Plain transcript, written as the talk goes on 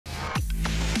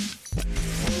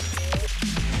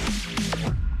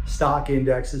Stock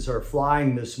indexes are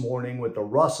flying this morning with the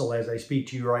Russell, as I speak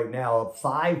to you right now, up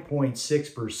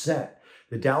 5.6%.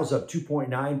 The Dow's up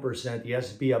 2.9%, the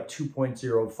S&P up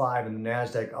 2.05%, and the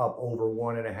NASDAQ up over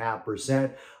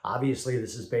 1.5%. Obviously,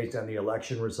 this is based on the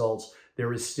election results.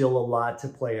 There is still a lot to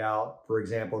play out. For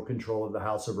example, control of the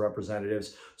House of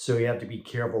Representatives. So you have to be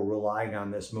careful relying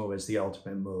on this move as the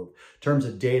ultimate move. In terms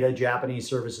of data, Japanese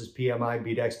services PMI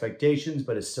beat expectations,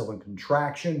 but is still in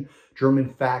contraction.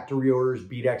 German factory orders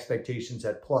beat expectations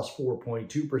at plus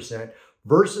 4.2%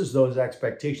 versus those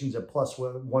expectations at plus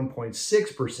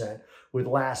 1.6%, with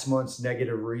last month's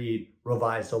negative read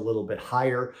revised a little bit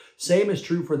higher. Same is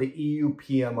true for the EU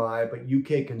PMI, but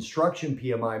UK construction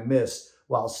PMI missed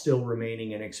while still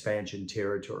remaining in expansion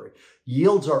territory.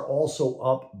 Yields are also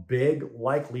up big,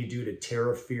 likely due to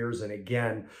tariff fears. And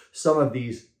again, some of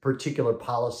these particular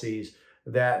policies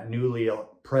that newly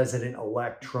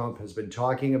President-elect Trump has been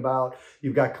talking about.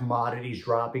 You've got commodities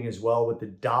dropping as well, with the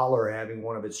dollar having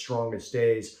one of its strongest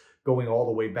days going all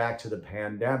the way back to the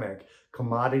pandemic.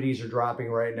 Commodities are dropping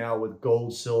right now, with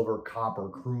gold, silver, copper,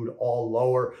 crude all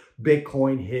lower.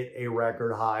 Bitcoin hit a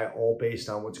record high, all based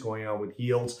on what's going on with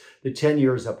yields. The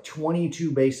 10-year is up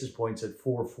 22 basis points at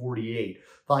 448.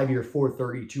 5-year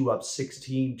 432 up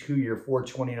 16, 2-year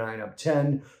 429 up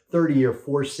 10, 30-year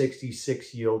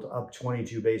 466 yield up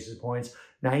 22 basis points.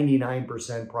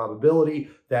 99% probability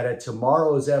that at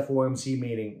tomorrow's FOMC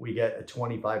meeting, we get a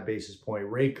 25 basis point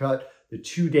rate cut. The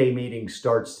 2-day meeting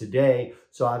starts today,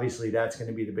 so obviously that's going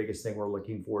to be the biggest thing we're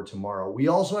looking for tomorrow. We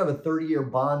also have a 30-year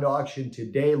bond auction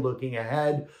today looking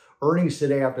ahead. Earnings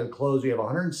today after the close, we have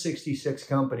 166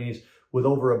 companies with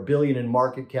over $1 billion in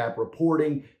market cap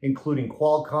reporting, including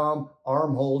Qualcomm,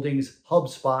 ARM Holdings,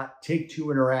 HubSpot, Take-Two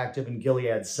Interactive, and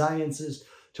Gilead Sciences.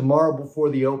 Tomorrow before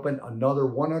the open, another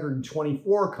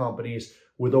 124 companies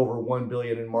with over $1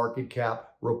 billion in market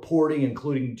cap reporting,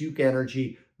 including Duke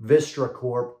Energy, Vistra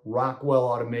Corp, Rockwell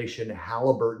Automation,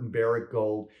 Halliburton, Barrick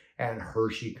Gold, and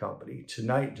Hershey Company.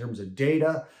 Tonight, in terms of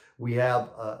data, we have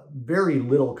very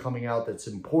little coming out that's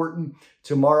important.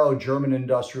 Tomorrow, German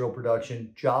industrial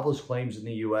production, jobless claims in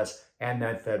the U.S., and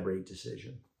that Fed rate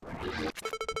decision.